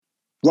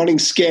Running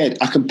scared,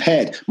 I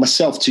compared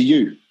myself to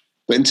you.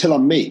 But until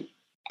I'm me,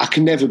 I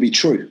can never be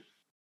true.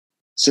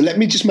 So let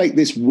me just make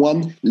this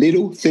one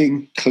little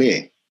thing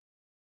clear.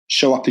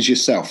 Show up as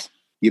yourself.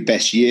 Your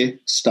best year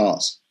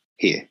starts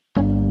here.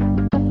 Your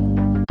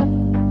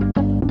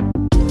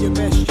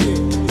best year,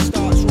 it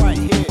starts right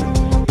here.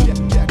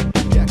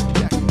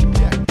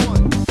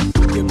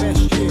 Your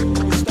best year,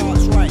 it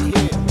starts right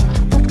here.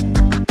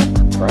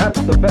 Perhaps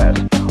the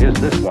best is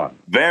this one.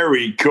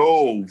 Very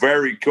cool,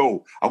 very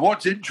cool. And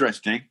what's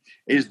interesting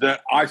is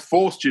that I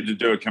forced you to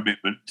do a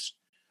commitment.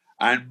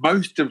 And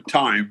most of the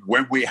time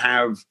when we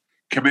have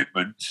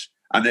commitments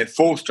and they're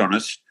forced on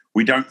us,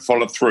 we don't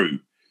follow through.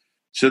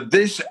 So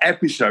this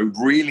episode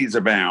really is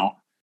about,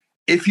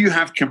 if you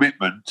have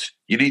commitment,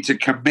 you need to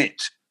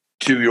commit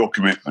to your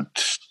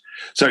commitments.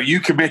 So you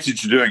committed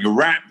to doing a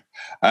rap.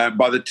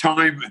 By the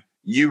time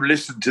you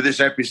listen to this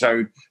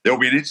episode, there'll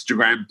be an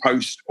Instagram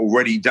post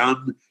already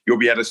done. You'll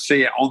be able to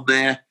see it on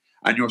there,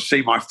 and you'll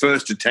see my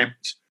first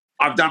attempt.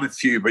 I've done a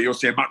few, but you'll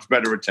see a much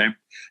better attempt.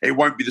 It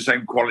won't be the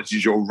same quality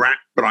as your rap,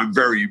 but I'm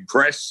very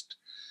impressed.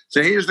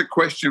 So here's the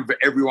question for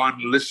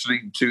everyone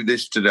listening to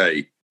this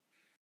today.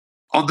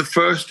 On the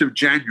 1st of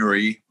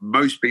January,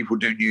 most people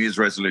do New Year's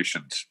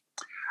resolutions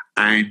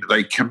and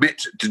they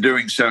commit to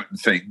doing certain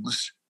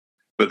things.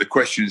 But the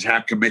question is, how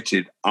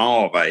committed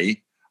are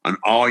they? And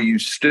are you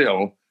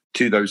still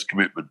to those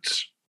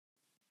commitments?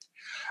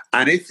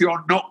 And if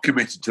you're not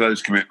committed to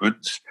those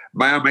commitments,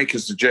 may I make a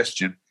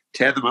suggestion?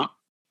 Tear them up,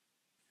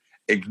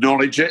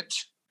 acknowledge it,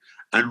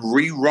 and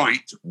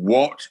rewrite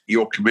what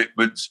your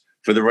commitments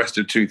for the rest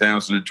of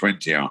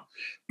 2020 are.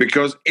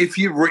 Because if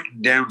you've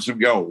written down some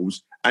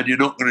goals and you're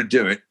not going to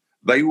do it,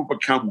 they will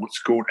become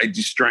what's called a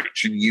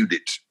distraction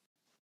unit.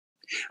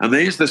 And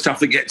there's the stuff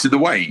that gets in the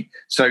way.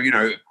 So,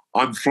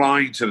 I'm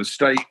flying to the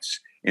States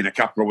in a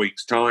couple of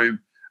weeks'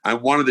 time,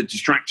 and one of the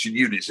distraction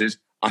units is,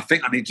 I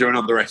think I need to do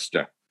another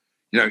Esther.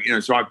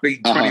 So I've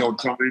been 20 odd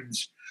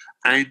times,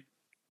 and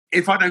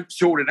if I don't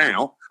sort it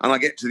out and I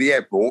get to the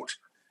airport,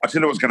 I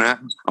tell you what's going to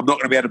happen. I'm not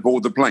going to be able to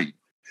board the plane.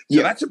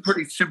 So that's a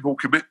pretty simple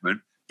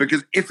commitment,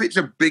 because if it's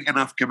a big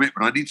enough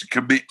commitment, I need to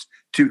commit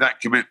to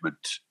that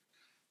commitment.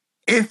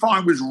 If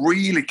I was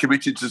really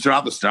committed to some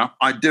other stuff,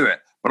 I'd do it.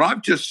 But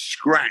I've just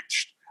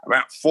scratched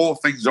about 4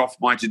 things off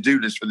my to-do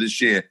list for this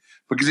year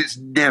because it's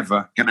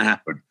never going to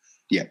happen.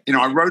 Yeah.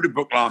 I wrote a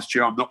book last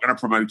year. I'm not going to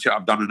promote it.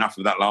 I've done enough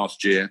of that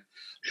last year.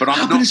 But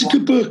it's a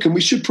good book, and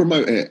we should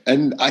promote it.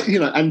 And but we're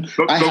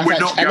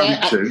not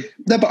going to.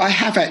 No, but I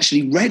have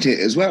actually read it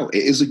as well.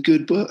 It is a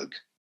good book.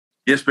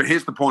 Yes, but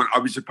here's the point. I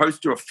was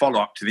supposed to do a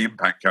follow-up to the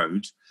Impact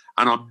Codes,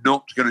 and I'm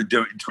not going to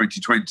do it in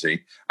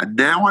 2020. And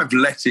now I've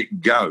let it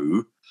go,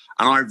 and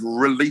I've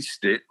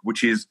released it,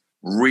 which is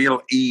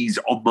real ease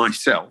on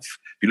myself.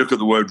 If you look at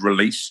the word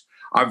release,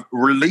 I've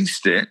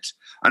released it,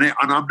 and it's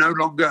no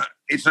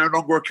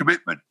longer a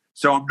commitment.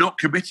 So I'm not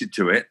committed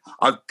to it.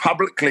 I've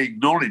publicly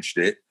acknowledged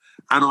it,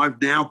 and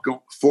I've now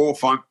got 4 or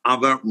 5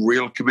 other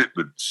real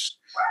commitments.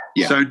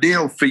 Yeah. So,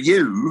 Neil, for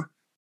you,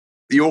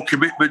 your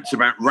commitments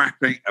about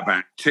rapping,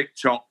 about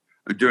TikTok,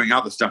 and doing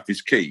other stuff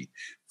is key.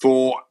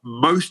 For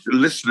most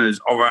listeners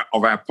of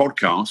our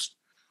podcast,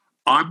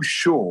 I'm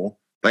sure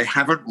they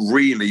haven't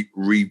really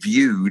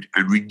reviewed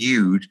and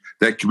renewed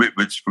their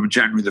commitments from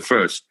January the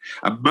 1st.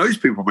 And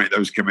most people make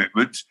those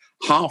commitments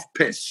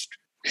half-pissed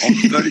on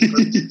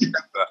 31st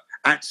December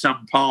at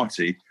some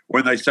party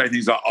when they say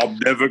things like, I'm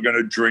never going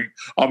to drink,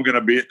 I'm going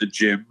to be at the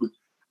gym.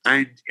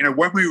 And,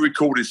 when we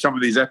recorded some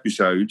of these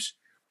episodes,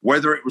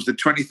 whether it was the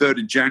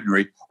 23rd of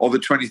January or the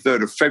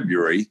 23rd of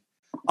February,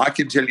 I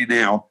can tell you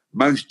now,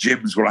 most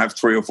gyms will have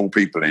 3 or 4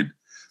 people in.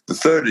 The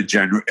 3rd of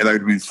January, they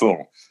would have been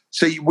full.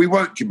 So we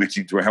weren't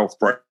committing to a health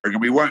program.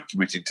 We weren't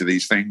committing to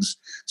these things.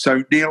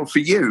 So, Neil, for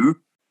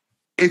you,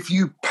 if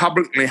you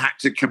publicly had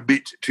to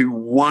commit to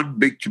one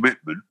big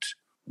commitment,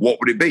 what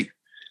would it be?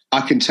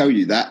 I can tell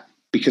you that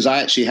because I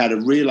actually had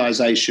a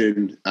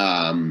realization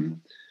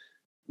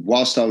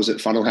whilst I was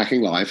at Funnel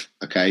Hacking Live,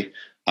 okay?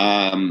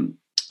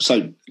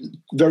 So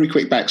very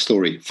quick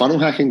backstory. Funnel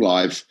Hacking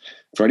Live,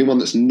 for anyone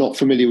that's not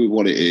familiar with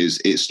what it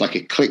is, it's like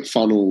a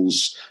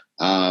ClickFunnels,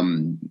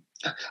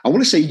 I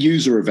want to say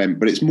user event,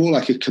 but it's more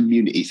like a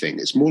community thing.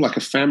 It's more like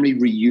a family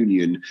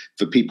reunion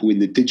for people in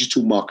the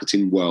digital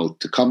marketing world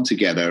to come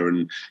together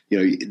and,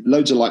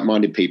 loads of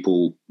like-minded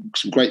people,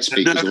 some great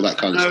speakers, all that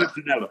kind of stuff. Nerds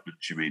and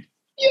elephants, you mean?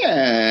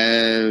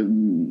 Yeah,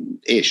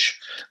 ish.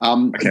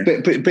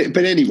 Okay.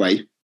 But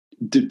anyway,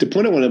 the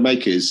point I want to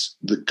make is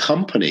the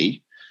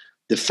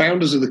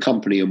founders of the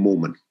company are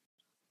Mormon.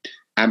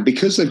 And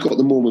because they've got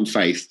the Mormon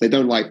faith, they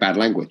don't like bad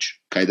language.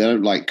 Okay, they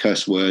don't like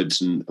curse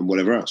words and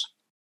whatever else.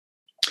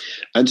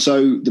 And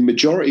so the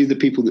majority of the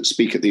people that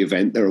speak at the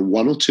event, there are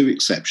 1 or 2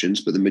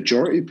 exceptions, but the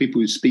majority of people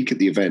who speak at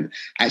the event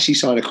actually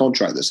sign a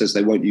contract that says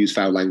they won't use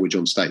foul language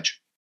on stage.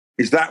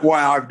 Is that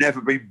why I've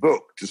never been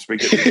booked to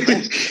speak at the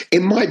event?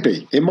 It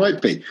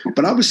might be.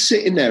 But I was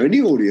sitting there in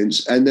the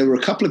audience, and there were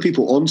a couple of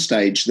people on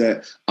stage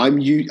that I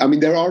mean,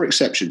 there are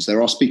exceptions.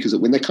 There are speakers that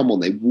when they come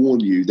on, they warn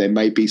you there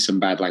may be some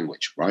bad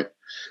language, right?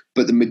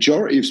 But the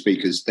majority of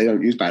speakers, they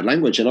don't use bad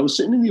language. And I was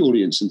sitting in the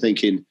audience and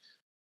thinking,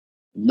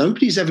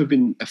 nobody's ever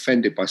been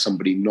offended by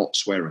somebody not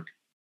swearing.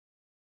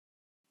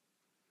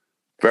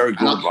 Very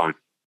good line.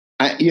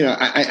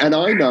 And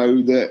I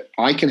know that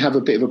I can have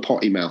a bit of a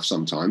potty mouth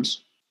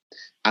sometimes,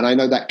 and I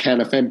know that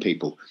can offend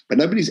people. But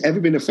nobody's ever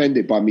been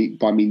offended by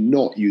me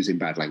not using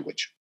bad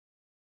language.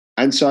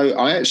 And so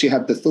I actually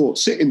had the thought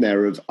sitting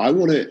there of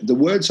the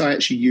words I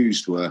actually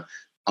used were,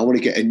 I want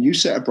to get a new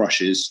set of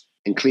brushes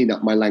and clean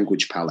up my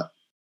language palette.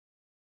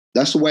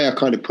 That's the way I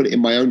kind of put it in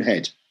my own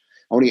head.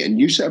 I want to get a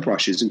new set of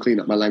brushes and clean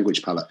up my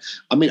language palette.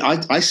 I mean,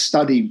 I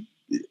study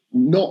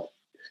not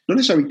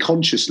necessarily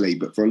consciously,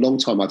 but for a long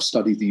time I've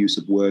studied the use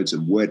of words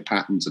and word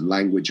patterns and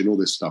language and all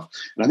this stuff.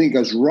 And I think it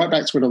goes right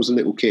back to when I was a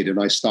little kid and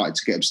I started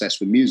to get obsessed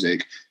with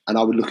music, and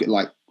I would look at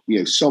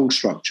song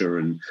structure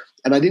and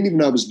I didn't even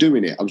know I was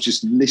doing it. I was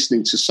just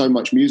listening to so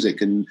much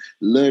music and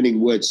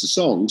learning words to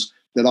songs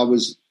that I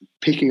was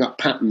picking up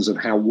patterns of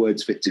how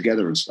words fit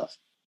together and stuff.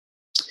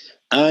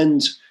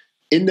 And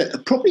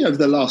probably over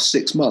the last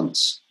 6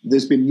 months,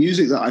 there's been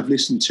music that I've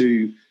listened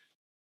to,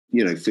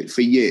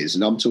 for years,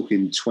 and I'm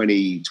talking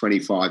 20,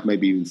 25,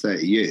 maybe even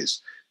 30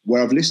 years,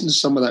 where I've listened to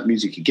some of that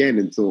music again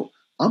and thought,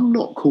 I'm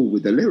not cool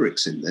with the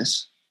lyrics in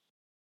this.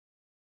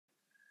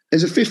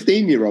 As a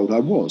 15-year-old, I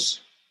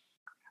was.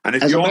 And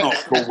if you're not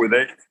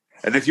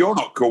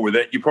cool with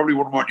it, you probably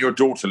wouldn't want your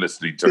daughter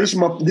listening to it.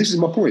 This is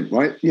my point,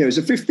 right? As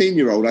a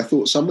 15-year-old, I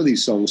thought some of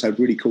these songs had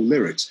really cool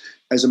lyrics.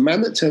 As a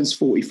man that turns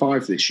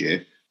 45 this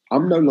year,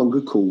 I'm no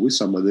longer cool with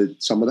some of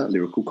that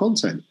lyrical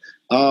content,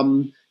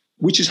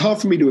 which is hard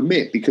for me to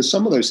admit because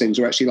some of those things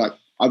are actually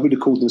I would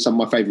have called them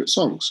some of my favourite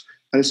songs.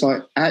 And it's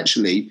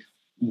actually,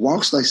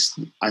 whilst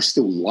I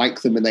still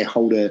like them and they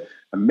hold a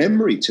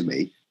memory to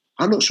me,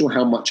 I'm not sure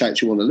how much I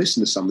actually want to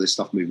listen to some of this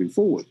stuff moving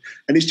forward.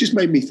 And it's just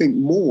made me think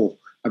more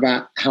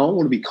about how I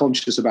want to be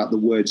conscious about the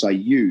words I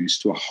use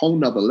to a whole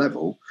nother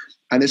level.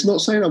 And it's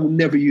not saying I will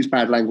never use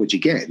bad language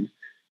again,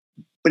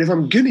 but if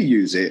I'm going to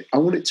use it, I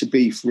want it to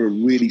be for a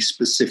really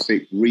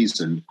specific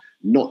reason,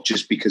 not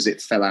just because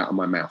it fell out of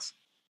my mouth.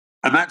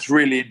 And that's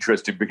really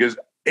interesting because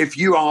if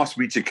you asked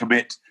me to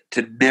commit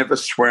to never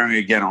swearing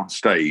again on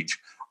stage,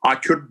 I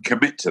couldn't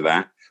commit to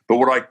that. But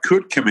what I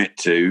could commit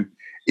to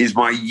is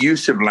my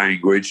use of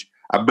language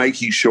and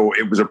making sure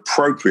it was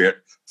appropriate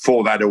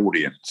for that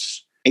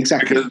audience.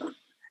 Exactly. Because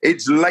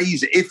it's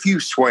lazy. If you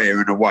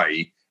swear in a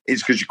way,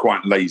 it's because you're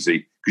quite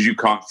lazy, because you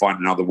can't find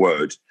another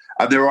word.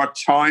 And there are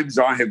times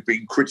I have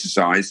been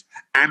criticised,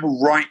 and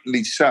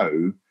rightly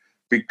so,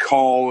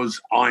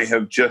 because I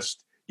have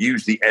just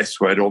used the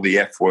S word or the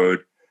F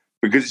word,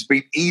 because it's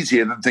been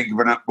easier than thinking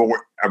of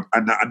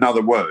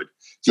another word.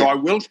 So I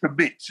will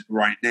commit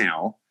right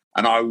now,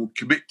 and I will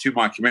commit to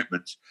my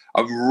commitments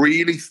of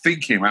really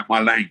thinking about my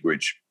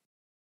language.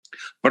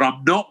 But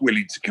I'm not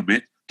willing to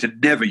commit to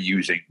never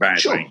using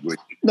bad language.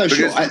 No,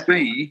 because sure. for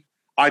me,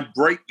 I'd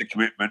break the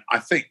commitment, I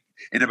think,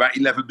 in about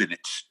 11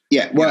 minutes.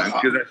 Yeah,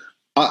 well,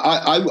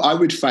 I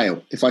would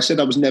fail. If I said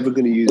I was never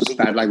going to use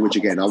bad language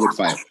again, I would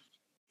fail.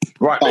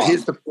 Right, but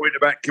here's the point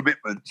about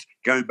commitments,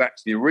 going back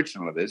to the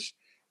original of this.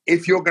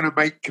 If you're going to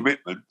make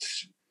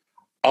commitments,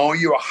 are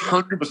you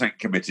 100%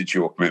 committed to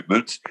your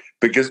commitments?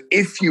 Because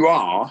if you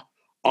are,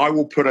 I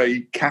will put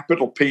a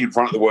capital P in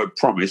front of the word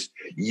promise.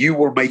 You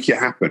will make it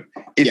happen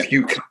if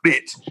you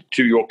commit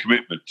to your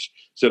commitments.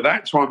 So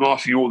that's why I'm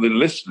asking all the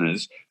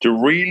listeners to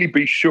really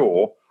be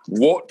sure,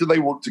 what do they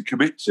want to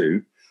commit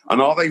to?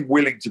 And are they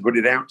willing to put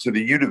it out to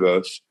the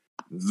universe?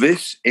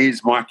 This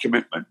is my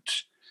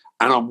commitment,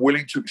 and I'm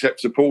willing to accept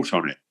support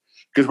on it.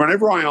 Because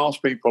whenever I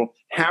ask people,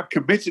 how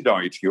committed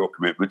are you to your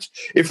commitments?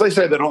 If they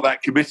say they're not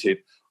that committed,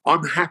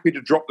 I'm happy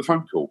to drop the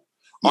phone call.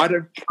 I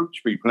don't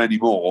coach people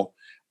anymore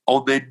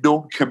on their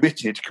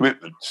non-committed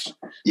commitments.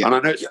 Yeah. And I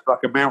know it's like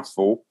a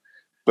mouthful,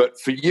 but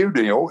for you,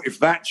 Neil, if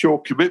that's your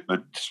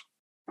commitment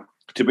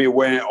to be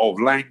aware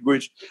of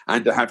language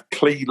and to have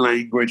clean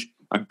language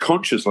and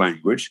conscious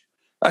language,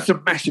 that's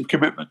a massive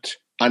commitment.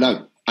 I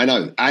know.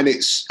 And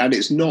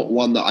it's not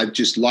one that I've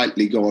just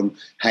lightly gone,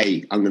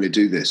 hey, I'm going to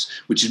do this,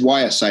 which is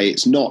why I say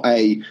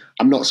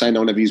I'm not saying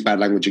I'll never use bad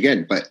language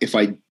again, but if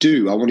I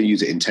do, I want to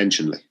use it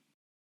intentionally.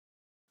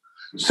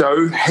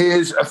 So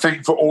here's a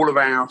thing for all of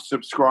our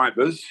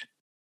subscribers.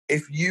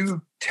 If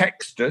you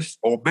text us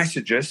or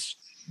message us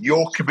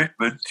your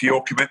commitment to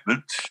your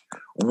commitments,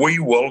 we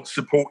will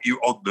support you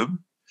on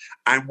them,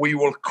 and we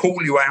will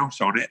call you out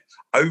on it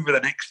over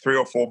the next 3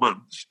 or 4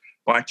 months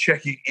by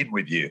checking in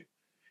with you.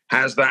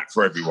 How's that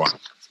for everyone?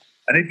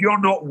 And if you're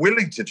not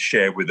willing to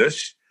share with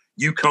us,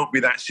 you can't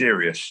be that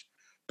serious,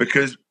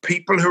 because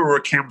people who are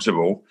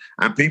accountable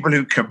and people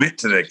who commit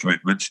to their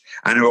commitments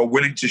and who are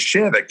willing to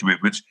share their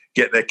commitments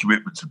get their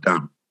commitments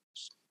done.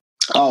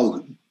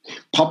 Oh,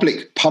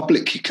 public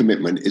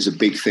commitment is a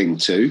big thing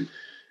too,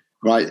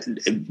 right?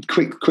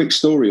 Quick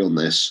story on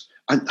this.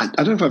 I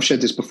don't know if I've shared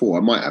this before.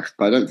 I might have,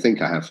 but I don't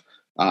think I have.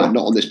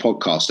 Not on this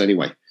podcast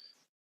anyway.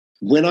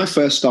 When I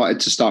first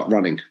started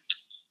running,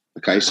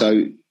 okay,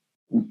 so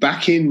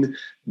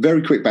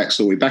very quick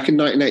backstory. Back in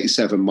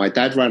 1987, my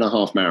dad ran a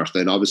half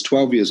marathon. I was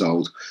 12 years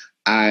old,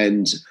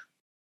 And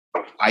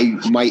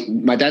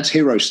my dad's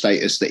hero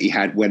status that he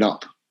had went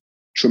up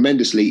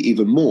tremendously,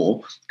 even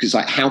more, because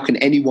like, how can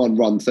anyone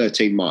run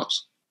 13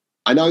 miles?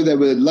 I know there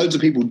were loads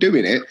of people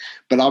doing it,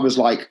 but I was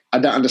like, I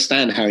don't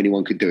understand how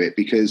anyone could do it,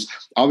 because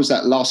I was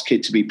that last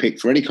kid to be picked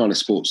for any kind of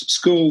sports at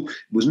school. It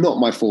was not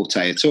my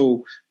forte at all.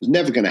 It was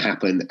never going to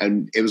happen.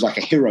 And it was like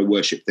a hero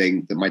worship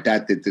thing that my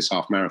dad did this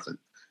half marathon.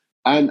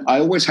 And I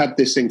always had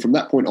this thing from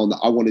that point on that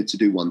I wanted to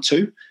do one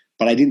too,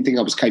 but I didn't think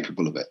I was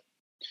capable of it.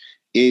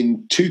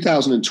 In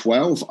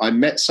 2012, I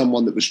met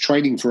someone that was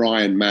training for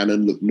Ironman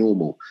and looked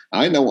normal.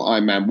 I didn't know what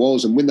Ironman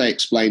was, and when they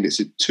explained it's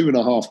a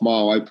 2.5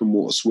 mile open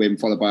water swim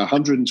followed by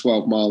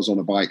 112 miles on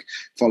a bike,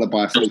 followed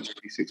by a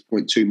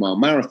 46.2 mile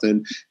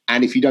marathon,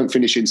 and if you don't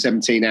finish in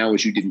 17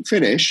 hours, you didn't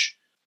finish,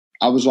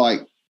 I was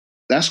like,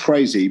 that's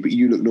crazy, but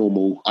you look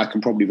normal. I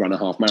can probably run a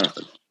half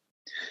marathon.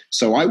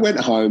 So I went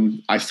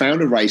home, I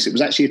found a race. It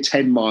was actually a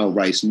 10-mile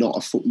race,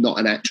 not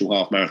an actual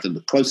half marathon,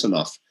 but close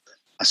enough.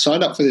 I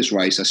signed up for this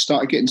race. I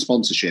started getting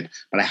sponsorship,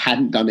 but I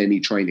hadn't done any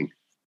training.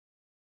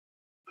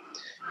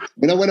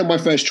 When I went on my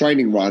first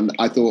training run,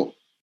 I thought,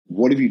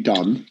 what have you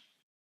done?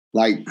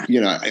 Like,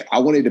 I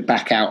wanted to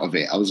back out of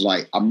it. I was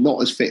like, I'm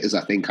not as fit as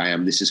I think I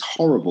am. This is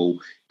horrible.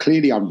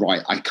 Clearly I'm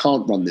right. I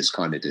can't run this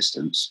kind of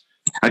distance.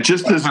 And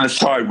just as an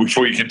aside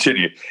before you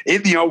continue,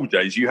 in the old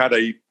days, you had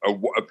a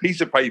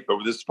piece of paper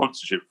with a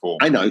sponsorship form.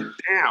 I know.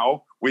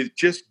 Now, with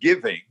just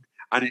giving,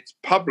 and it's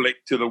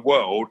public to the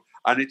world,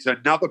 and it's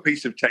another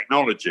piece of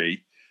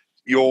technology,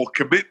 your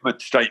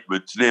commitment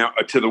statements now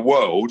are to the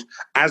world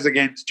as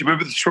against, do you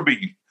remember the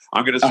swimming?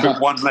 I'm going to swim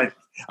one length,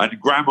 and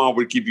grandma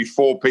would give you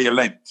 4p a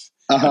length.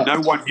 And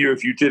no one knew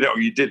if you did it or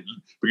you didn't,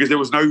 because there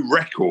was no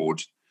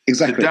record.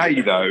 Exactly.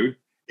 Today, though,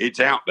 it's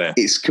out there.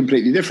 It's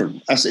completely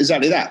different. That's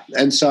exactly that.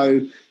 And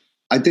so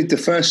I did the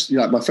first,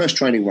 my first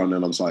training run,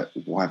 and I was like,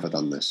 why have I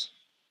done this?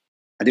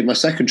 I did my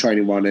second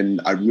training run,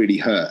 and I really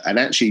hurt. And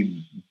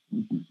actually,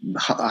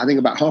 I think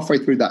about halfway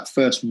through that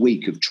first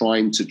week of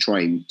trying to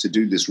train to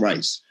do this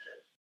race,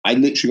 I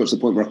literally got to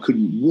the point where I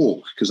couldn't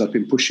walk because I'd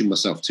been pushing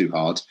myself too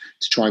hard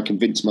to try and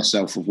convince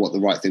myself of what the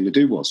right thing to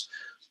do was.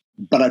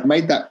 But I'd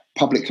made that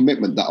public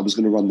commitment that I was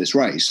going to run this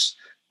race.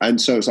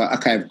 And so it's like,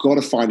 okay, I've got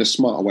to find a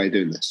smarter way of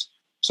doing this.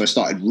 So I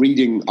started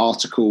reading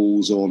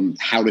articles on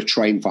how to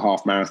train for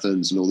half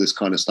marathons and all this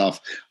kind of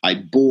stuff.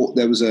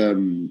 There's a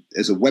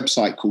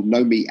website called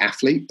No Meat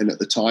Athlete. And at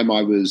the time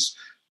I was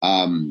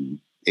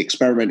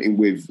experimenting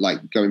with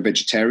like going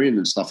vegetarian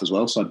and stuff as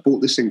well. So I bought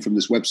this thing from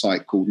this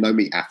website called No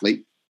Meat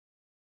Athlete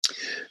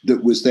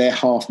that was their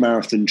half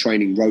marathon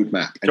training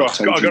roadmap. And I've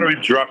got to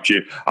interrupt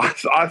you.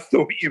 I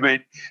thought you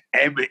meant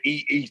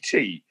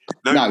MEET.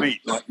 No meat.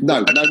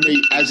 No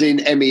meat as in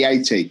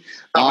MEAT.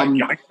 I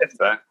get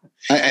that.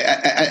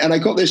 And I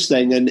got this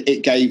thing, and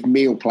it gave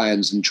meal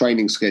plans and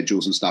training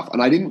schedules and stuff.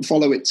 And I didn't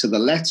follow it to the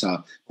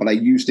letter, but I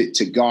used it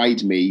to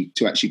guide me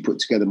to actually put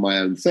together my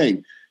own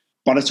thing.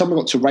 By the time I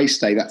got to race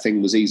day, that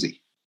thing was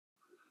easy.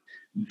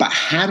 But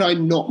had I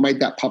not made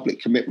that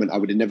public commitment, I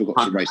would have never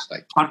got to race day.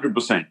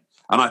 100%.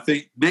 And I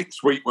think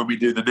next week when we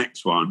do the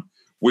next one,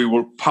 we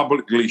will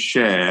publicly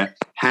share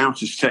how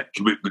to set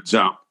commitments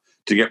up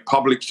to get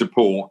public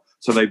support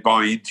so they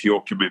buy into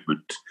your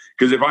commitment.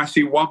 Because if I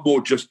see one more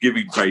Just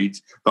Giving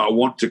page that I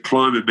want to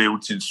climb a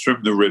mountain,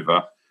 swim the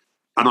river,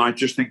 and I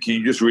just think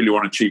you just really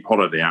want a cheap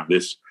holiday out of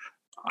this,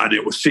 and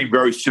it will seem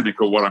very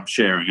cynical what I'm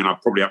sharing, and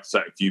I've probably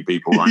upset a few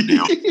people right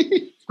now.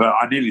 But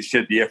I nearly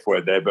said the F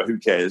word there, but who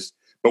cares?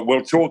 But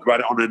we'll talk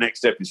about it on the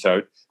next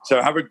episode.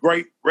 So have a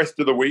great rest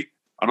of the week,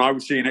 and I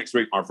will see you next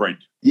week, my friend.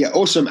 Yeah,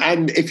 awesome.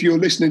 And if you're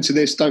listening to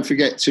this, don't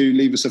forget to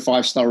leave us a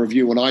 5-star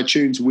review on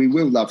iTunes. We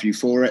will love you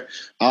for it.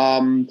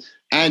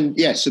 And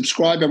yeah,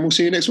 subscribe, and we'll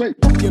see you next week.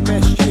 Your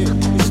best shit,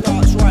 it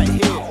starts right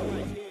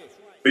here.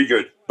 Be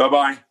good.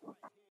 Bye-bye.